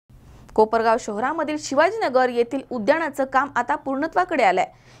कोपरगाव शहरामधील शिवाजीनगर येथील उद्यानाचं काम आता पूर्णत्वाकडे आलंय।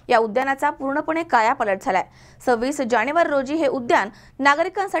 या उद्यानाचा पूर्णपणे कायापालट झालाय। 26 जानेवारी रोजी हे उद्यान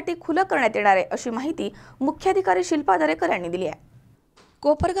नागरिकांसाठी खुलं करण्यात येणार आहे, अशी माहिती मुख्याधिकारी शिल्पा दरेकर यांनी दिली आहे।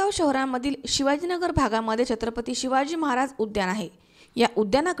 कोपरगाव शहरामधील शिवाजीनगर भागामध्ये छत्रपती शिवाजी महाराज उद्यान आहे। या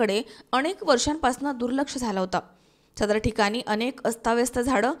उद्यानाकडे अनेक वर्षांपासून दुर्लक्ष झालं होतं। सदर ठिकाणी अनेक अस्ताव्यस्त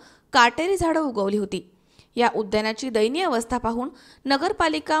झाडं, काटेरी झाडं उगवली होती। या उद्यानाची दयनीय अवस्था पाहून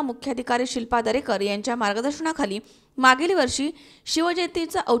नगरपालिका मुख्याधिकारी शिल्पा दरेकर यांच्या मार्गदर्शनाखाली मागील वर्षी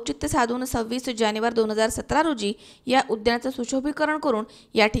शिवजयंतीचं औचित्य साधून 26 जानेवारी 2017 रोजी या उद्यानाचं सुशोभीकरण करून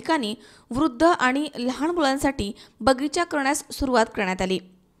या ठिकाणी वृद्ध आणि लहान मुलांसाठी बगीचा करण्यास सुरुवात करण्यात आली।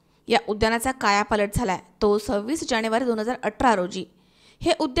 या उद्यानाचा कायापालट झालाय तो 26 जानेवारी 2018 रोजी।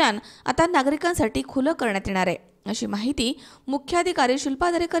 हे उद्यान आता नागरिकांसाठी खुलं करण्यात येणार आहे, अशी माहिती मुख्याधिकारी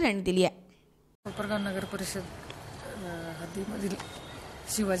शिल्पा दरेकर यांनी दिली आहे। कोपरगाव नगर परिषद हद्दीमधील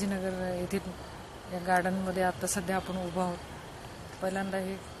शिवाजीनगर येथील या गार्डनमध्ये आता सध्या आपण उभा आहोत। पहिल्यांदा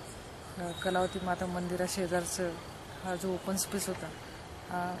हे कलावती माता मंदिरा शेजारचं हा जो ओपन स्पेस होता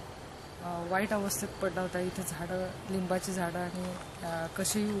हा वाईट अवस्थेत पडला होता। इथे झाडं, लिंबाची झाडं आणि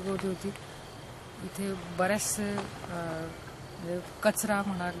कशीही उगवली होती। इथे बऱ्याचसे कचरा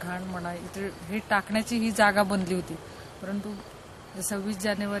म्हणा, घाण म्हणा, इथे हे टाकण्याची ही जागा बनली होती। परंतु 26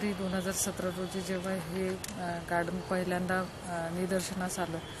 जानेवारी 2017 रोजी जेव्हा हे गार्डन पहिल्यांदा निदर्शनास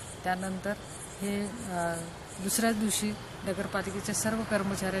आलं, त्यानंतर हे दुसऱ्याच दिवशी नगरपालिकेच्या सर्व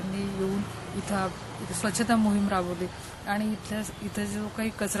कर्मचाऱ्यांनी येऊन इथं स्वच्छता मोहीम राबवली आणि इथं जो काही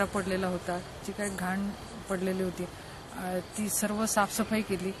कचरा पडलेला होता, जी काही घाण पडलेली होती, ती सर्व साफसफाई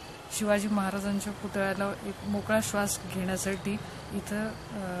केली। शिवाजी महाराजांच्या पुतळ्याला एक मोकळा श्वास घेण्यासाठी इथं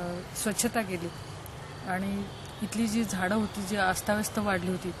स्वच्छता केली आणि इथली जी झाडं होती, जी अस्ताव्यस्त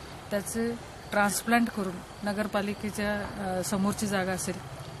वाढली होती, त्याचे ट्रान्सप्लांट करून नगरपालिकेच्या समोरची जागा असेल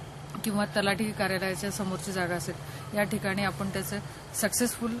किंवा तलाठी कार्यालयाच्या समोरची जागा असेल, या ठिकाणी आपण त्याचे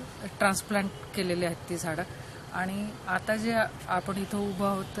सक्सेसफुल ट्रान्सप्लांट केलेले आहेत ती झाडं। आणि आता जे आपण इथं उभं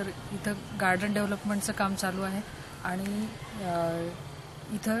आहोत, तर इथं गार्डन डेव्हलपमेंटचं काम चालू आहे आणि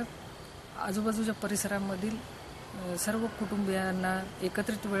इथं आजूबाजूच्या परिसरामधील सर्व कुटुंबियांना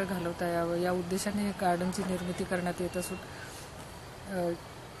एकत्रित वेळ घालवता यावं या उद्देशाने हे गार्डनची निर्मिती करण्यात येत असून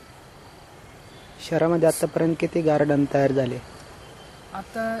शहरामध्ये आतापर्यंत किती गार्डन तयार झाले?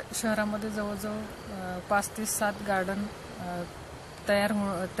 आता शहरामध्ये जवळजवळ 5 ते 7 गार्डन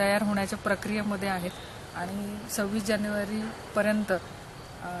तयार होण्याच्या प्रक्रियेमध्ये आहेत आणि 26 जानेवारीपर्यंत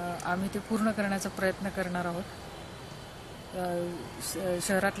आम्ही ते पूर्ण करण्याचा प्रयत्न करणार आहोत।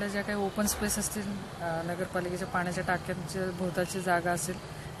 शहरातल्या ज्या काही ओपन स्पेस असतील, नगरपालिकेच्या पाण्याच्या टाक्यांच्या भोवताची जागा असेल,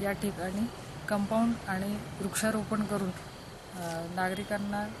 या ठिकाणी कंपाऊंड आणि वृक्षारोपण करून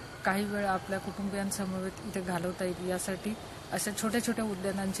नागरिकांना काही वेळ आपल्या कुटुंबियांसमवेत इथे घालवता येईल, यासाठी अशा छोट्या छोट्या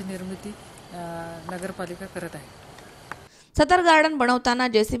उद्यानांची निर्मिती नगरपालिका करत आहे। सदर गार्डन बनवताना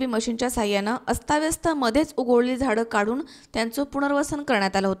जेसीबी मशीनच्या साहाय्याने अस्ताव्यस्त मध्येच उगवलेली झाडं काढून त्यांचं पुनर्वसन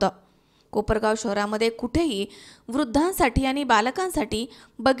करण्यात आलं होतं। कोपरगाव शहरामध्ये कुठेही वृद्धांसाठी आणि बालकांसाठी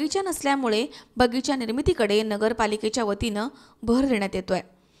बगीचा नसल्यामुळे बगीचा निर्मितीकडे नगरपालिकेच्या वतीनं भर देण्यात येतोय।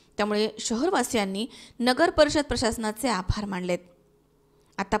 त्यामुळे शहरवासियांनी नगर परिषद प्रशासनाचे आभार मानलेत।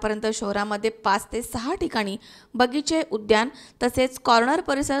 आतापर्यंत शहरामध्ये 5 ते 6 ठिकाणी बगीचे, उद्यान तसेच कॉर्नर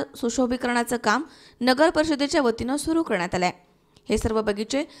परिसर सुशोभीकरणाचं काम नगर परिषदेच्या वतीनं सुरू करण्यात आलंय। हे सर्व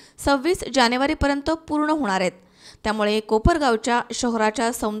बगीचे 26 जानेवारीपर्यंत पूर्ण होणार आहेत। त्यामुळे कोपरगावच्या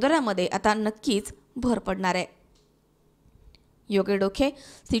शहराच्या सौंदर्यामध्ये आता नक्कीच भर पडणार आहे। योगेश डोके,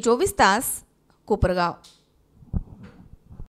 सी 24 तास, कोपरगाव।